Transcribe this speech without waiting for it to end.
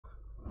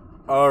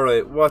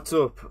Alright, what's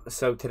up?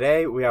 So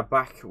today we are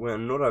back with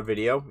another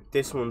video.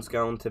 This one's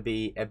going to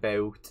be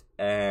about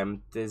the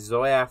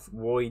Zyaf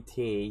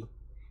YT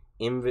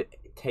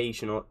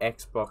Invitational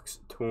Xbox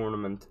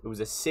Tournament. It was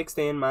a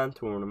 16-man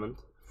tournament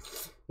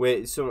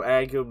with some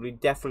arguably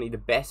definitely the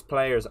best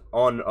players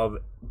of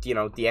the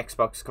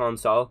Xbox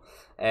console.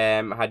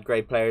 Had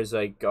great players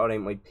like God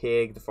Ain't My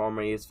Pig, the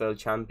former ESFL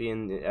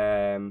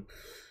champion,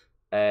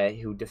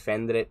 who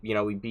defended it.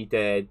 We beat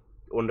the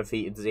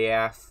undefeated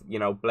Zyaf.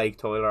 Blake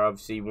Tyler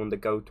obviously won the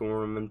Go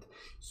tournament.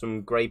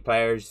 Some great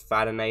players,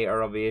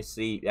 Fadanator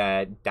obviously,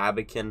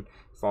 Dabikin,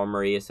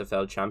 former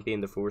ESFL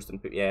champion, the first in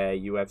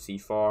UFC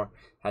 4.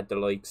 Had the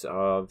likes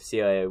of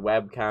CIA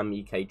Webcam,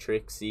 EK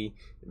Trixie,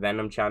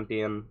 Venom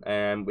champion.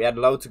 We had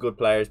loads of good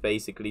players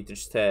basically,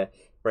 just to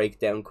break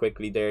down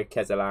quickly there.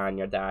 Kezalan,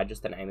 your dad,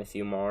 just to name a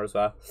few more as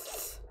well.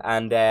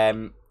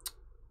 And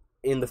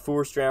in the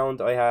first round,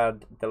 I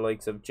had the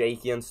likes of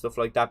Jakey and stuff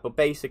like that. But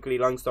basically,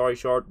 long story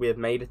short, we have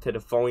made it to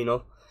the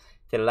final.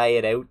 To lay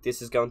it out,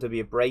 this is going to be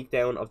a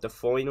breakdown of the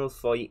final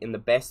fight in the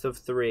best of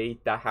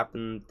 3 that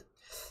happened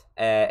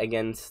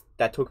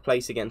that took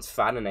place against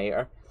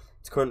Fadanator.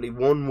 It's currently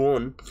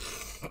 1-1.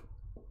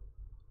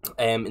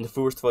 In the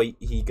first fight,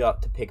 he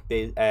got to pick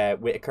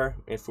Whitaker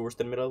in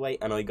first and middleweight,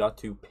 and I got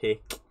to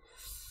pick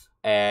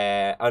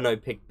I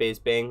picked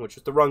Bisbing, which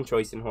was the wrong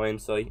choice in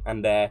hindsight,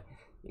 and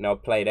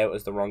played out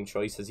as the wrong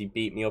choice as he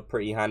beat me up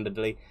pretty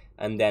handedly.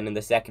 And then in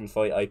the second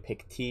fight, I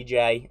picked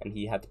TJ, and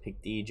he had to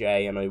pick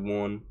DJ, and I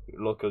won,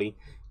 luckily,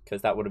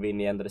 because that would have been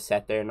the end of the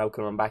set there. No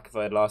coming back if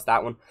I had lost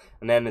that one.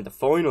 And then in the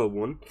final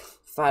one,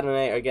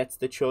 Fadanator gets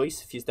the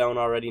choice. If you don't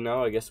already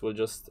know, I guess we'll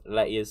just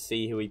let you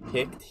see who he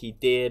picked. He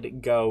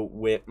did go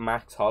with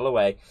Max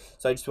Holloway.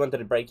 So I just wanted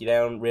to break you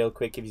down real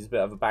quick, give you a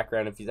bit of a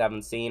background if you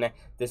haven't seen it.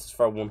 This is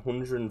for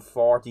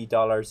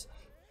 $140.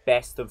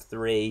 Best of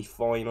 3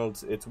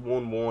 finals. It's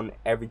 1-1.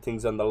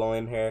 Everything's on the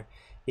line here.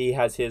 He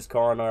has his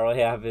corner, I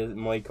have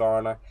my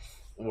corner.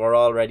 We're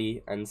all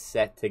ready and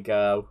set to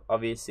go.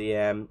 Obviously,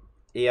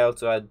 he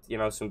also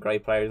had some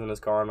great players in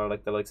his corner,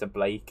 like the likes of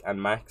Blake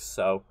and Max.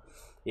 So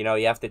you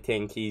have to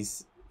think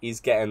he's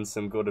getting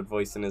some good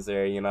advice in his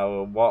ear.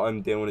 What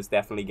I'm doing is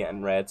definitely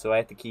getting read, so I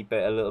have to keep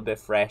it a little bit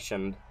fresh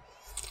and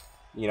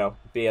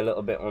be a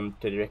little bit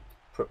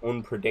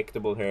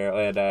unpredictable here.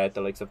 I had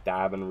the likes of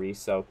Dab and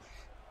Reese, so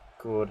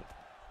good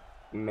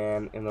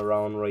man in their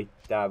own right.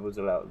 Dab was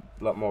a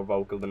lot more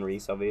vocal than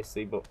Reese,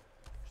 obviously, but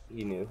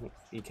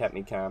he kept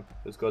me calm.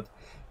 It was good.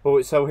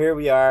 But so here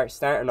we are,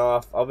 starting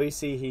off.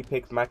 Obviously, he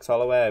picked Max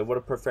Holloway. I would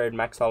have preferred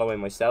Max Holloway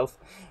myself.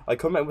 I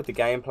come out with the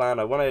game plan.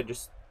 I want to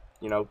just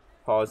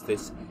pause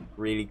this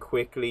really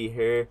quickly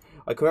here.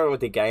 I come out with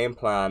the game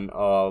plan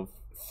of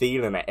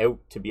feeling it out,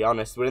 to be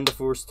honest. Within the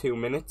first 2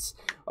 minutes,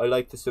 I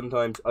like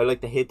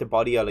to hit the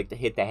body, I like to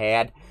hit the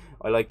head.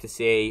 I like to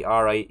say,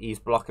 alright, he's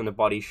blocking the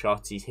body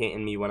shots, he's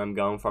hitting me when I'm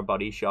going for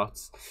body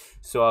shots.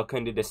 So I'll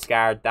kind of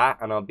discard that,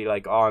 and I'll be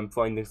like, oh, I'm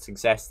finding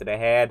success to the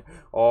head.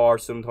 Or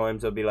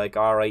sometimes I'll be like,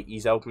 alright,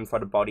 he's open for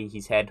the body,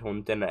 he's head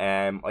hunting,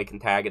 I can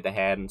target the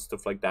head and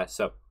stuff like that.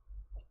 So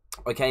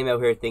I came out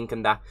here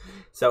thinking that.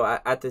 So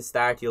at the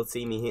start, you'll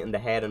see me hitting the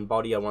head and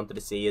body. I wanted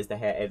to see, is the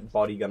head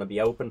body going to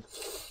be open?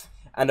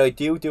 And I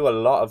do a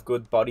lot of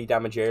good body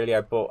damage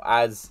earlier, but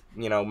as,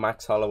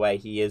 Max Holloway,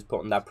 he is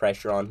putting that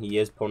pressure on. He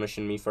is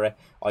punishing me for it.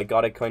 I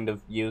got to kind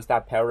of use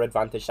that power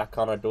advantage that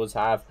Connor does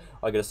have.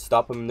 I got to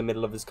stop him in the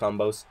middle of his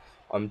combos.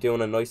 I'm doing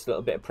a nice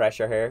little bit of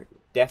pressure here.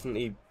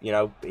 Definitely,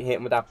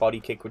 hitting with that body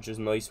kick, which was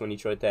nice when he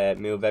tried to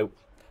move out.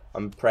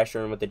 I'm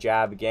pressuring with the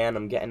jab again.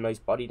 I'm getting nice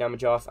body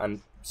damage off,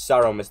 and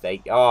sorrow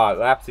mistake. Oh,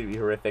 absolutely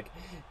horrific.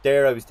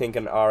 There I was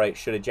thinking, alright,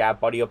 should have jab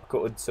body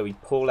uppercutted. So he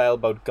pulled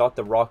elbowed, got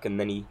the rock, and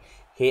then he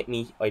hit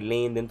me. I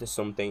leaned into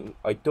something,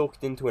 I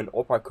ducked into an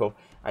uppercut,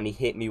 and he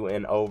hit me with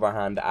an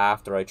overhand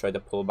after I tried to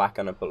pull back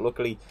on it. But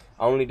luckily,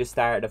 only the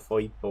start of the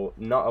fight, but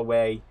not a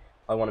way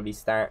I want to be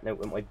starting out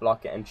with my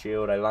block and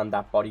shield. I land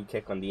that body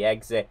kick on the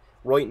exit.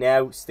 Right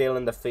now, still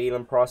in the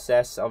feeling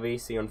process.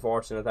 Obviously,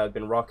 unfortunate I've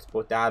been rocked,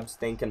 but Dab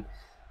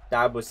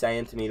was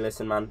saying to me,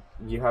 listen man,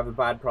 you have a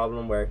bad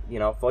problem where,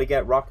 if I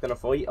get rocked in a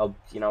fight, I'll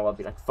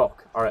be like,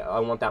 fuck, alright, I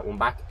want that one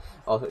back.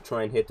 I'll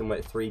try and hit them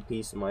with a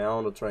 3-piece of my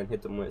own, I'll try and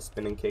hit them with a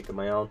spinning kick of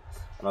my own,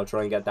 and I'll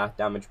try and get that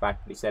damage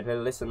back. But he said, hey,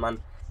 listen man,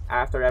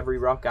 after every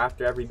rock,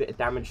 after every bit of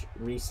damage,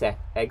 reset,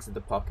 exit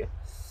the pocket.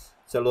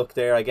 So look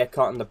there, I get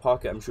caught in the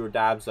pocket. I'm sure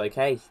Dab's like,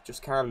 hey,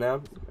 just calm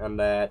down. And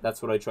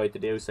that's what I tried to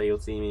do. So you'll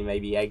see me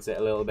maybe exit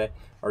a little bit,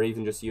 or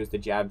even just use the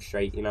jab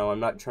straight. I'm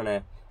not trying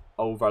to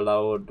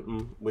overload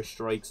with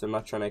strikes. I'm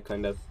not trying to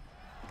kind of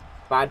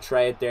bad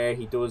trade there.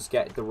 He does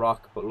get the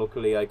rock, but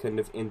luckily I kind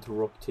of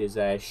interrupt his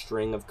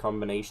string of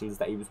combinations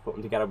that he was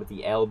putting together with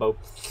the elbow.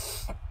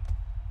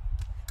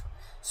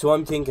 So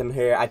I'm thinking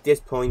here, at this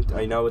point,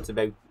 I know it's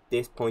about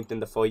this point in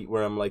the fight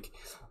where I'm like,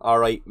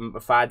 alright,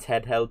 Fad's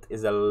head health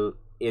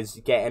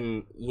is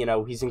getting,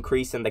 he's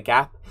increasing the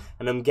gap,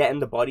 and I'm getting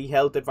the body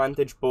health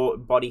advantage. But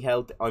body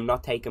health, I'm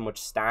not taking much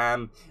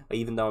stam,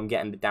 even though I'm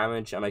getting the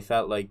damage. And I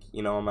felt like,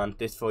 man,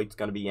 this fight's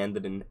going to be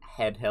ended in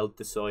head health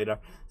decider.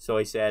 So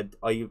I said,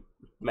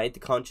 made the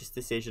conscious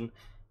decision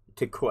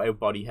to cut out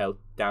body health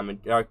damage,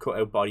 or cut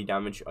out body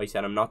damage. I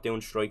said I'm not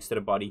doing strikes to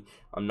the body.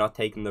 I'm not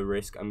taking the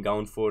risk. I'm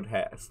going for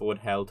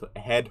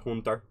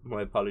headhunter.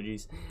 My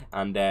apologies,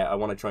 and I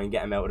want to try and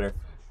get him out of there.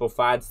 But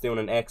Fad's doing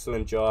an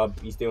excellent job.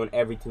 He's doing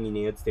everything he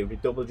needs to. The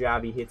double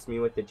jab, he hits me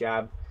with the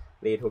jab,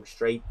 lead hook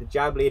straight. The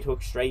jab, lead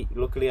hook straight.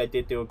 Luckily, I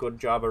did do a good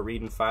job at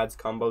reading Fad's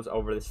combos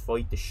over this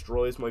fight.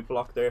 Destroys my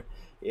block there.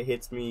 It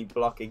hits me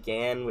block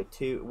again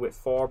with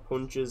 4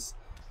 punches.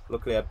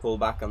 Luckily, I pull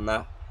back on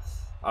that.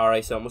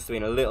 Alright, so it must have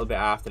been a little bit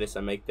after this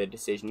I make the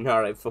decision.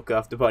 Alright, fuck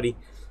off the body.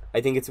 I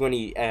think it's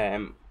when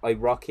I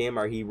rock him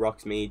or he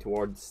rocks me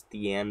towards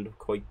the end,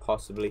 quite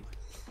possibly.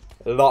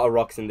 A lot of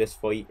rocks in this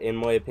fight. In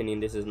my opinion,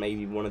 this is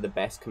maybe one of the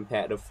best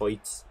competitive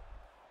fights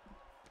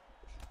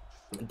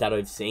that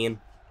I've seen.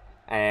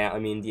 I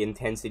mean, the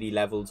intensity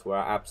levels were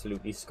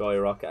absolutely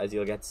skyrocket, as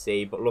you'll get to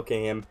see. But look at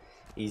him.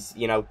 He's,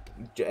 you know,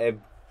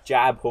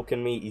 jab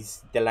hooking me.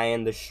 He's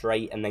delaying the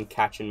straight and then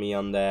catching me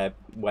on the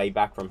way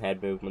back from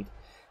head movement.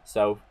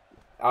 So,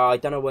 I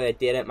don't know why I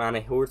did it, man.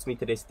 It hurts me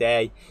to this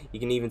day.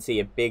 You can even see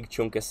a big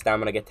chunk of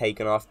stamina get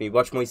taken off me.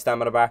 Watch my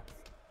stamina bar.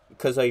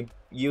 Because I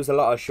use a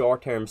lot of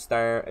short-term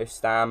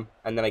stam,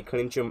 and then I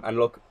clinch him, and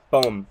look,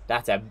 boom,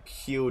 that's a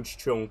huge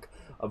chunk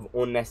of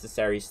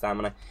unnecessary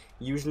stamina.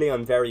 Usually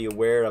I'm very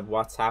aware of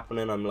what's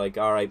happening. I'm like,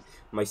 alright,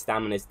 my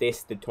stamina is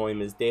this, the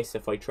time is this.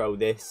 If I throw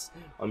this,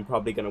 I'm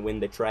probably going to win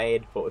the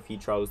trade, but if he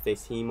throws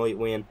this, he might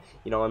win.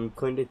 You know, I'm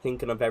kind of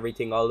thinking of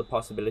everything, all the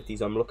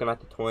possibilities. I'm looking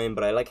at the time,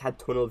 but I like had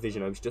tunnel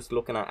vision. I was just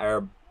looking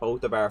at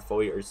both of our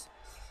fighters,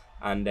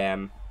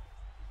 and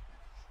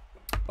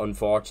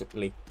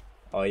unfortunately,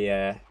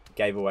 I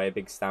gave away a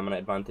big stamina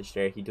advantage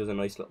there. He does a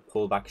nice little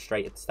pullback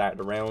straight at the start of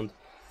the round.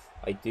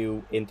 I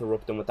do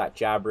interrupt him with that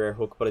jab rear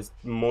hook, but his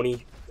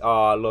money...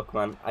 Oh, look,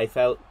 man. I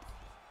felt...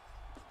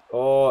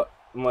 Oh,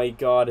 my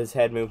God. His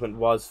head movement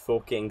was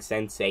fucking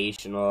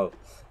sensational.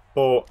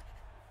 But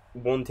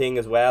one thing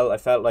as well, I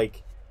felt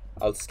like...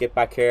 I'll skip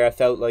back here. I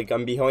felt like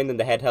I'm behind in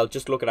the head health.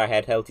 Just look at our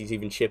head health. He's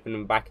even chipping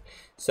him back.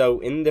 So,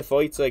 in the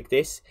fights like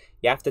this,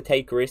 you have to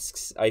take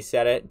risks. I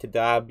said it to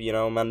Dab, you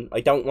know, man.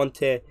 I don't want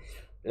to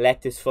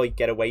let this fight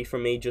get away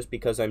from me just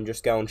because I'm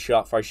just going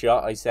shot for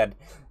shot. I said,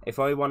 if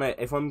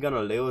I'm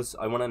gonna lose,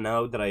 I want to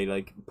know that I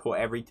like put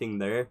everything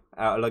there.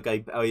 Like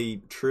I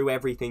threw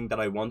everything that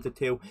I wanted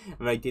to,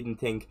 and I didn't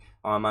think,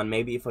 oh man,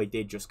 maybe if I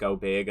did just go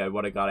big, I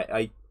would have got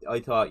it. I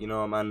thought, you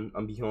know, man,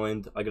 I'm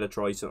behind, I gotta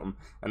try something,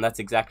 and that's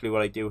exactly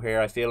what I do here.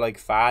 I feel like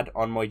Fad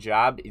on my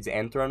jab is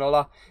entering a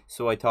lot,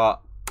 so I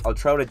thought I'll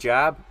throw the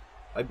jab.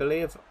 I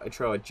believe I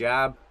throw a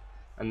jab,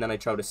 and then I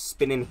throw the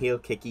spinning heel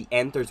kick. He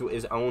enters with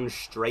his own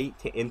straight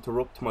to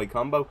interrupt my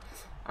combo.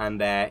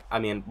 And, I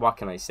mean, what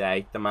can I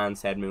say? The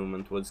man's head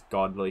movement was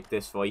godlike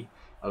this fight,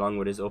 along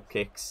with his up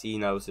kicks. He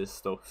knows his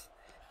stuff.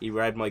 He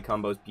read my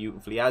combos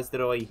beautifully, as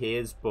did I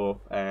his, but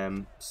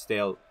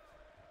still,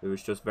 it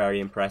was just very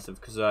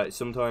impressive. Because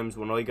sometimes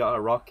when I got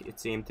a rock, it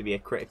seemed to be a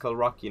critical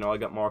rock. You know, I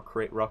got more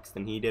crit rocks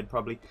than he did,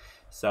 probably.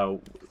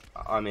 So,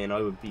 I mean,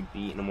 I would be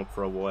beating him up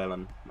for a while,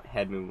 and my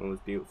head movement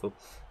was beautiful.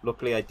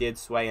 Luckily, I did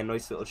sway a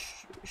nice little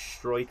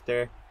strike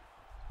there.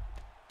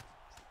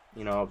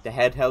 You know, the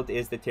head health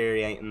is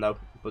deteriorating though,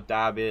 but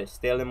Dab is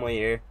still in my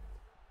ear.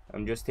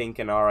 I'm just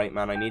thinking, alright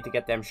man, I need to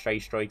get them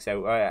straight strikes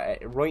out.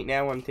 Right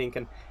now I'm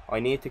thinking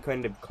I need to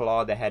kind of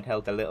claw the head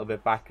health a little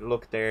bit back.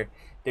 Look there,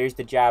 there's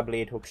the jab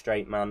lead hook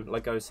straight, man.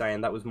 Like I was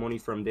saying, that was money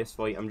from this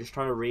fight. I'm just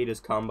trying to read his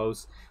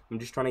combos. I'm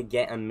just trying to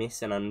get and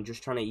miss, and I'm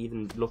just trying to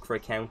even look for a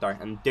counter.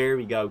 And there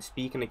we go.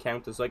 Speaking of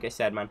counters, like I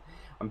said, man,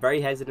 I'm very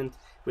hesitant.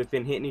 We've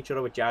been hitting each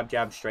other with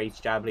jab straights,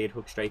 jab lead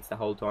hook straights the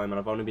whole time, and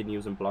I've only been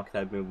using block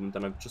head movement,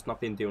 and I've just not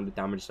been doing the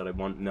damage that I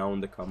want,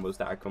 knowing the combos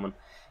that are coming.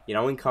 You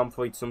know, in comp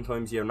fights,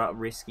 sometimes you're not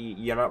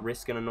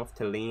risking enough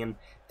to lean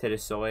to the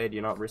side.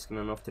 You're not risking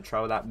enough to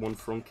throw that one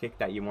front kick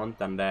that you want,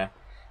 and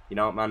you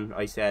know, man,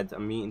 I said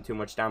I'm eating too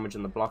much damage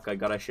on the block. I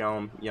gotta show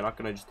him you're not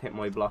gonna just hit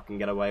my block and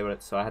get away with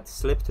it. So I had to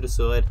slip to the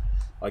side.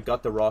 I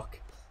got the rock,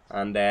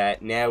 and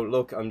now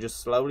look, I'm just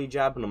slowly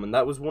jabbing him, and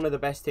that was one of the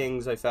best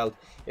things I felt.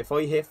 If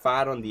I hit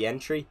Fad on the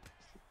entry,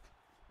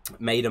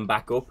 made him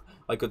back up,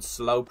 I could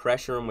slow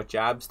pressure him with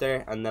jabs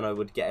there, and then I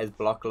would get his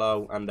block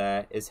low, and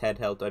his head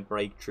health, I'd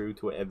break through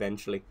to it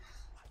eventually.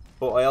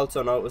 But I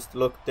also noticed,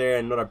 look there,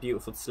 another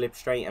beautiful slip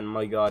straight, and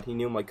my god, he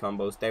knew my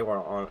combos. They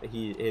were on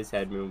his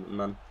head movement,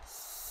 man.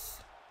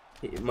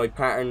 My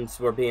patterns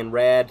were being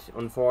read.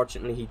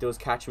 Unfortunately, he does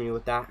catch me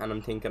with that, and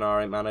I'm thinking,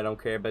 alright man, I don't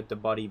care about the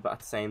body, but at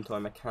the same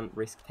time, I can't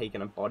risk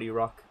taking a body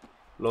rock.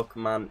 Look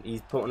man,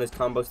 he's putting his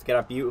combos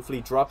together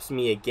beautifully, drops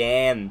me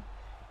again.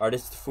 Or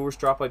this is the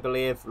first drop, I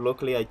believe.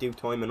 Luckily, I do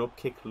time an up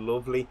kick,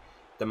 lovely.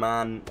 The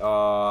man,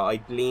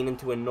 I lean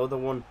into another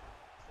one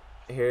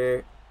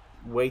here.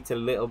 Waits a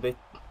little bit.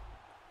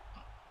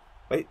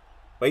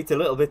 Waits a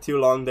little bit too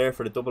long there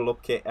for the double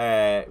up kick,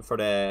 for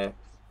the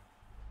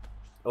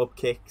up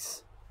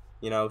kicks.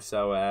 You know,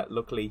 so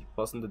luckily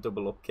wasn't the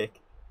double up kick.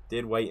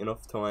 Did wait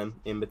enough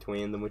time in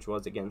between them, which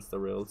was against the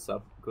rules.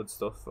 So good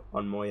stuff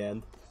on my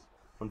end.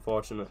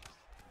 Unfortunate.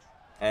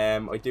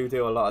 I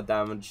do a lot of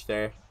damage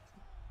there.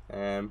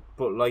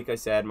 But like I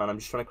said, man, I'm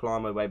just trying to claw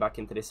my way back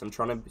into this. I'm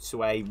trying to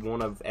sway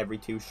one of every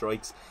 2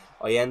 strikes.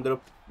 I ended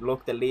up,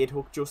 look, the lead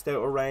hook just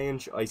out of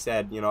range. I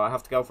said, you know, I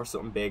have to go for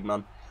something big,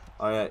 man.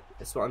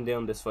 That's what I'm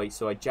doing this fight.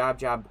 So I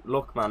jab.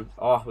 Look, man,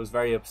 I was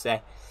very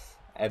upset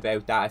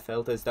about that. I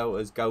felt as though it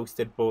was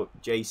ghosted,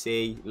 but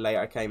JC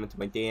later came into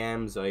my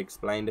DMs. I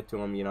explained it to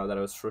him, you know, that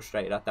I was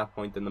frustrated at that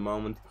point in the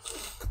moment.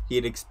 He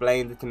had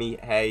explained it to me,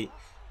 hey,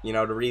 you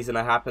know, the reason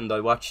it happened, I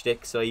watched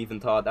it, so I even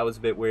thought that was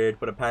a bit weird,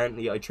 but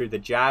apparently I threw the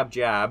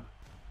jab,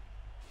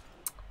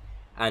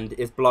 and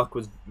his block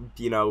was,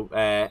 you know,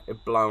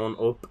 blown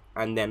up,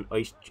 and then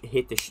I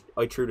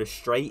threw the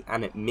straight,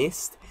 and it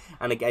missed,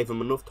 and it gave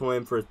him enough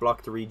time for his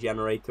block to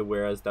regenerate, to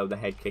whereas though the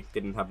head kick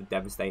didn't have a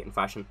devastating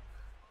fashion.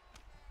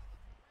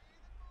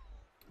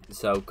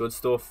 So, good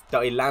stuff.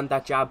 That I land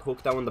that jab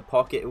hook down in the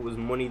pocket, it was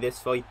money this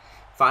fight.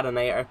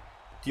 Fadanator,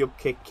 the up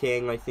kick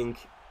king, I think.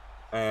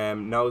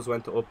 Knows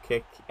when to up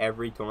kick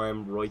every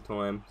time, right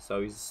time.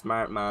 So he's a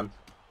smart man.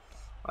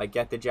 I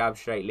get the jab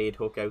straight lead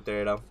hook out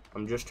there though.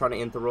 I'm just trying to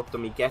interrupt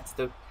him. He gets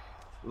the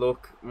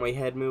look, my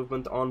head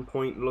movement on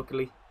point,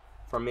 luckily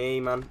for me,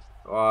 man.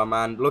 Oh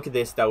man, look at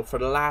this though. For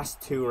the last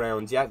 2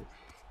 rounds,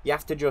 you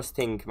have to just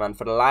think, man,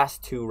 for the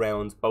last 2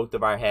 rounds, both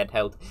of our head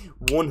held.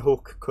 One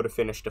hook could have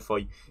finished the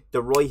fight.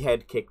 The right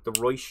head kick, the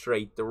right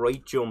straight, the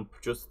right jump,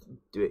 just,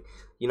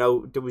 you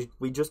know,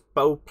 we just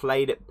both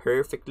played it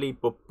perfectly,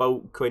 but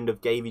both kind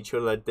of gave each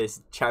other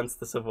this chance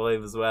to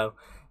survive as well.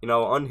 You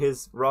know, on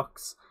his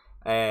rocks,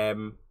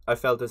 I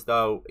felt as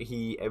though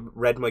he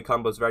read my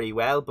combos very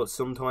well, but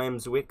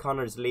sometimes with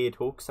Connor's lead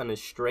hooks and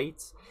his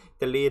straights,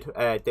 the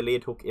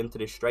lead hook into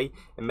the straight,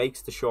 it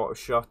makes the short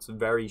shots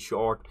very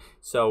short.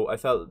 So I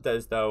felt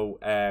as though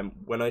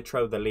when I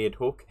throw the lead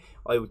hook,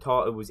 I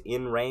thought it was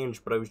in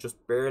range, but I was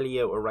just barely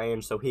out of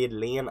range, so he'd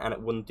lean and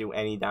it wouldn't do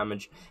any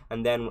damage.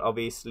 And then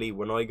obviously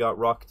when I got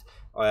rocked,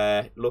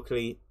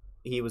 luckily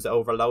he was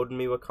overloading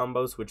me with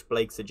combos, which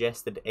Blake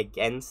suggested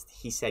against.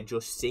 He said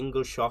just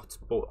single shots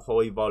but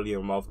high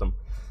volume of them,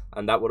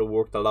 and that would have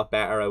worked a lot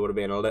better. I would have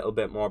been a little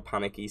bit more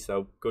panicky.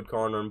 So good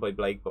cornering by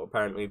Blake, but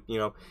apparently, you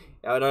know,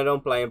 and I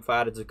don't blame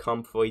Fad. It's a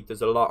comp fight,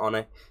 there's a lot on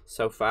it.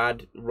 So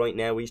Fad right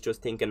now, he's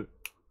just thinking,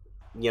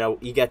 you know,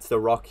 he gets the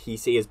rock, he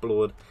sees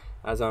blood,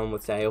 as I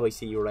would say, oh, I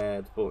see you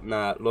red. But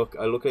nah, look,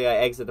 I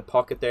exit the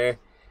pocket there.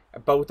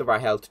 Both of our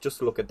health,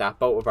 just look at that,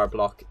 both of our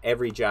block,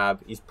 every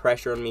jab, he's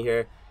pressuring me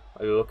here.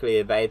 I luckily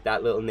evade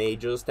that little knee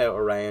just out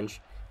of range.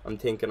 I'm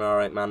thinking,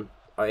 alright, man,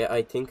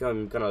 I think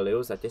I'm going to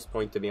lose at this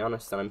point, to be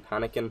honest, and I'm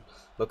panicking.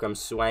 Look, I'm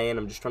swaying,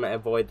 I'm just trying to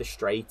avoid the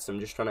straights, I'm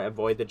just trying to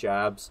avoid the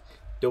jabs,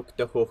 duck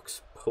the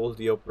hooks, pull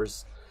the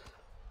uppers.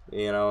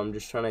 You know, I'm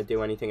just trying to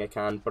do anything I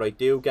can, but I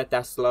do get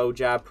that slow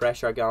jab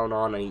pressure going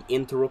on, and he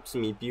interrupts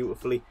me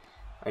beautifully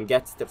and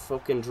gets the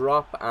fucking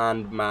drop,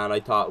 and man,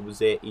 I thought it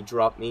was it. He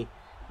dropped me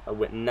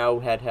with no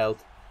head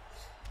health.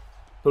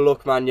 But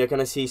look, man, you're going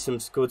to see some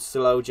good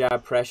slow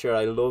jab pressure.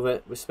 I love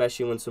it,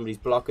 especially when somebody's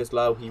block is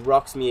low. He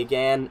rocks me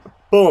again.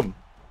 Boom!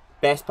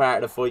 Best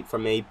part of the fight for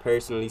me,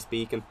 personally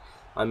speaking.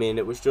 I mean,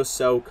 it was just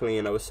so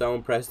clean. I was so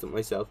impressed with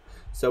myself.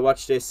 So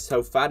watch this.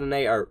 So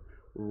Fadanator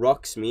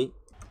rocks me,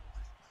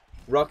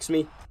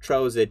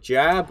 throws a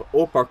jab,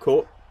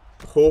 uppercut,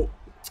 hook.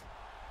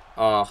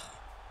 Ah,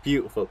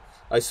 beautiful.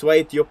 I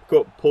swayed the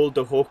uppercut, pulled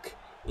the hook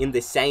in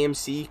the same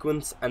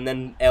sequence, and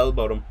then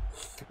elbowed him.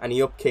 And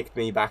he up-kicked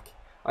me back.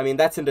 I mean,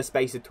 that's in the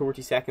space of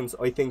 30 seconds.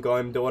 I think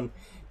I'm done.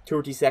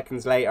 30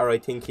 seconds later, I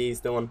think he's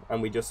done,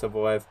 and we just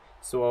survive.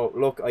 So,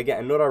 look, I get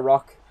another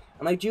rock,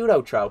 and I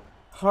judo throw.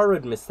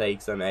 Horrid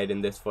mistakes I made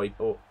in this fight,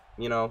 but,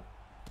 you know,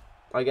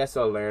 I guess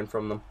I'll learn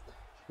from them.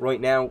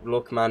 Right now,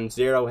 look, man,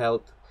 0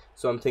 health.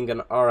 So I'm thinking,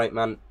 alright,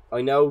 man,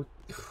 I know,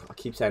 I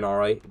keep saying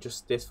alright,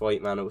 just this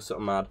fight, man, it was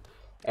something mad.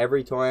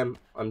 Every time,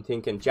 I'm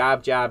thinking,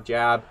 jab, jab,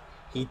 jab.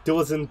 He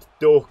doesn't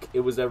duck.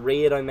 It was a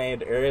read I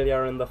made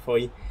earlier in the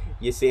fight.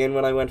 You seen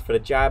when I went for the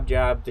jab,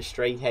 jab, the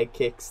straight head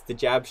kicks, the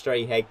jab,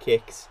 straight head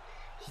kicks.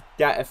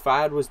 That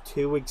Fad was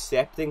too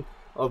accepting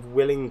of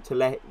willing to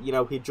let, you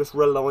know, he'd just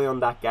rely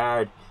on that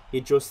guard.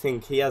 He'd just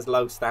think he has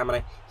low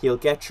stamina. He'll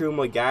get through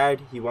my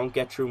guard. He won't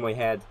get through my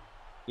head.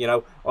 You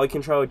know, I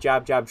can throw a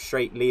jab, jab,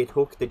 straight lead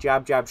hook. The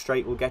jab, jab,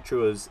 straight will get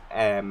through his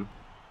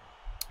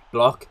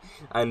block,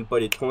 and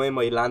by the time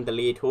I land the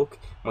lead hook,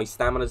 my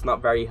stamina is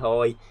not very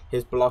high.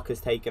 His block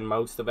has taken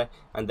most of it,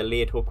 and the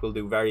lead hook will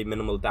do very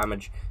minimal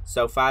damage.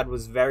 So Fad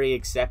was very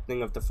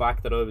accepting of the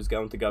fact that I was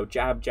going to go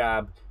jab,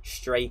 jab,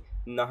 straight,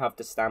 not have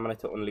the stamina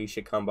to unleash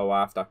a combo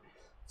after.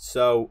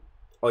 So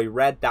I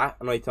read that,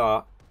 and I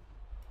thought,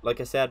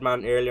 like I said,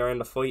 man, earlier in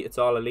the fight, it's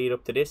all a lead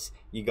up to this.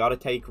 You gotta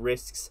take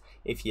risks.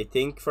 If you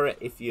think for it,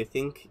 if you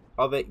think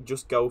of it,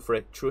 just go for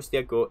it. Trust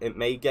your gut. It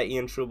may get you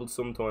in trouble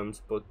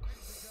sometimes, but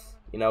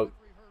you know,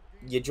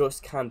 you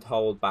just can't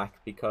hold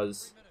back,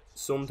 because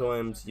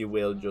sometimes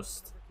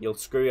you'll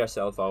screw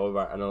yourself over,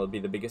 and it'll be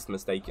the biggest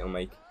mistake you'll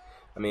make.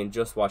 I mean,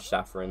 just watch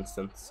that, for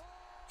instance.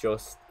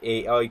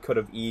 I could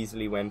have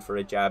easily went for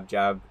a jab,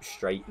 jab,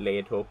 straight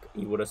lead hook.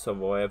 He would have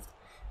survived,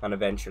 and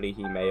eventually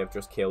he may have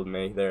just killed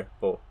me there.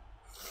 But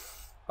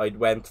I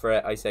went for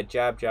it. I said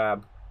jab,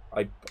 jab,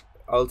 I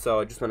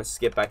just want to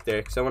skip back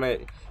there because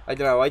I don't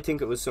know, I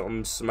think it was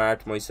something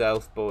smart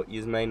myself, but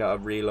you may not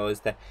have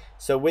realised that.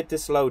 So with the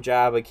slow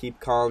jab, I keep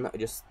calm. I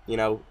just, you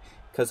know,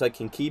 because I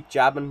can keep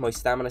jabbing, my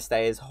stamina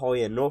stays high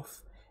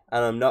enough,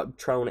 and I'm not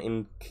throwing it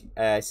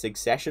in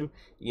succession.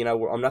 You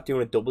know, I'm not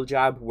doing a double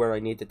jab where I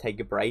need to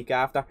take a break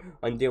after.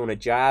 I'm doing a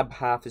jab,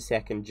 half a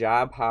second,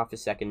 jab, half a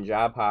second,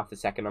 jab, half a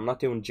second. I'm not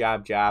doing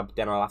jab, jab,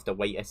 then I'll have to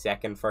wait a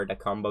second for the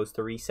combos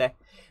to reset.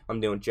 I'm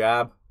doing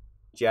jab,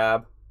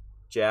 jab,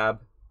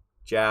 jab,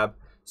 jab.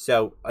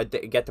 So I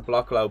get the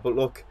block low. But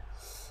look,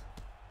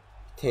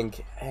 I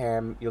think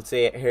you'll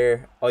see it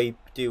here. I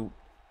do,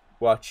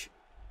 watch,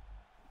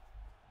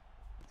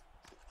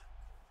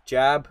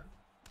 jab,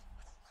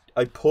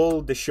 I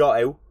pull the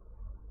shot out.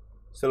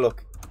 So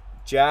look,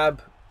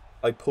 jab,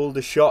 I pull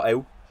the shot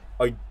out,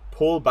 I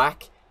pull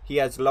back. He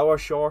has lower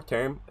short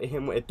term,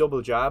 him with a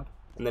double jab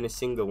and then a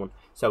single one.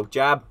 So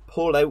jab,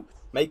 pull out,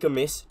 make a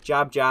miss,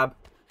 jab, jab,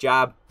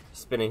 jab,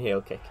 spinning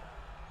heel kick.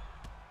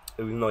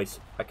 It was nice,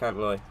 I can't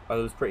lie. I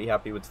was pretty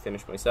happy with the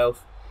finish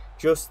myself.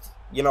 Just,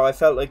 you know, I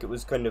felt like it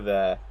was kind of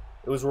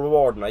it was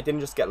rewarding. I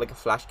didn't just get like a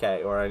flash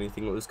cut or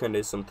anything. It was kind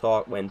of some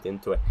thought went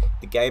into it.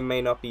 The game may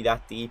not be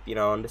that deep, you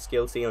know, and the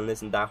skill ceiling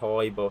isn't that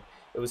high, but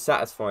it was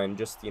satisfying.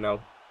 Just, you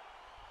know,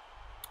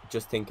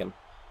 just thinking,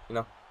 you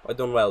know, I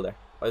done well there.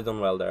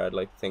 I'd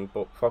like to think.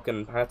 But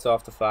fucking hats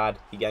off to Fad.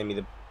 He gave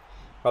me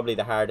probably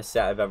the hardest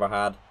set I've ever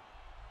had.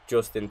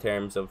 Just in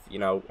terms of, you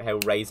know, how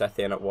razor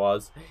thin it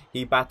was.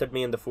 He battered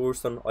me in the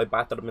first one. I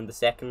battered him in the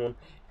second one.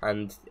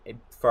 And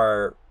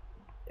for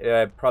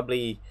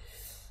probably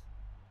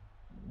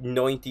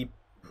 85%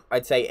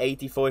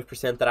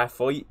 of that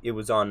fight, it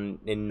was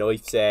in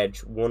knife's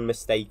edge. One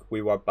mistake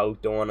we were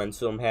both done, and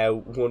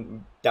somehow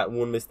that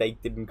one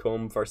mistake didn't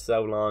come for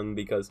so long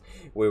because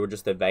we were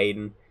just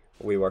evading,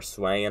 we were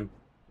swaying,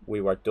 we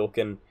were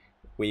ducking,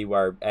 we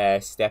were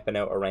stepping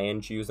out of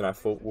range, using our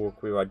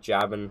footwork, we were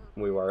jabbing,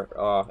 we were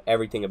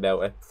everything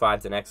about it.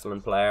 Fad's an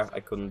excellent player. I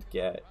couldn't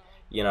get,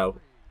 you know,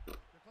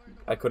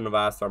 I couldn't have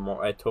asked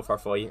for a tougher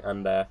fight,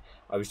 and I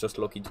was just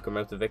lucky to come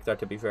out the victor.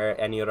 To be fair,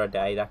 any other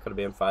day that could have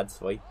been Fad's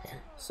fight.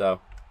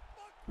 So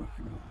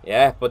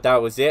yeah, but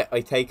that was it.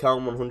 I take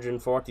home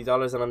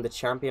 $140 and I'm the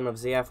champion of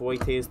Zyaf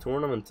YT's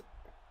tournament.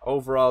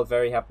 Overall,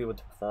 very happy with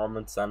the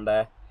performance, and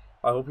I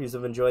hope you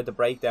have enjoyed the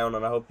breakdown,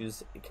 and I hope you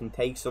can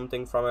take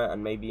something from it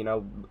and maybe, you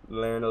know,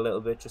 learn a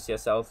little bit just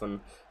yourself, and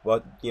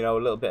what, you know,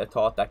 a little bit of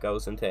thought that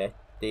goes into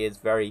these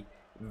very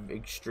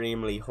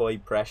extremely high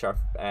pressure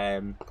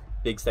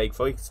big stake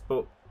fights.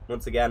 But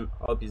once again,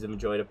 I hope you've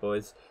enjoyed it,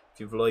 boys.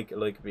 If you've liked it,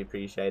 would be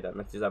appreciated, and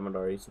if you haven't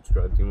already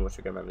subscribed, do much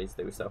again, please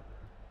do so.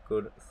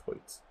 Good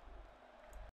fights.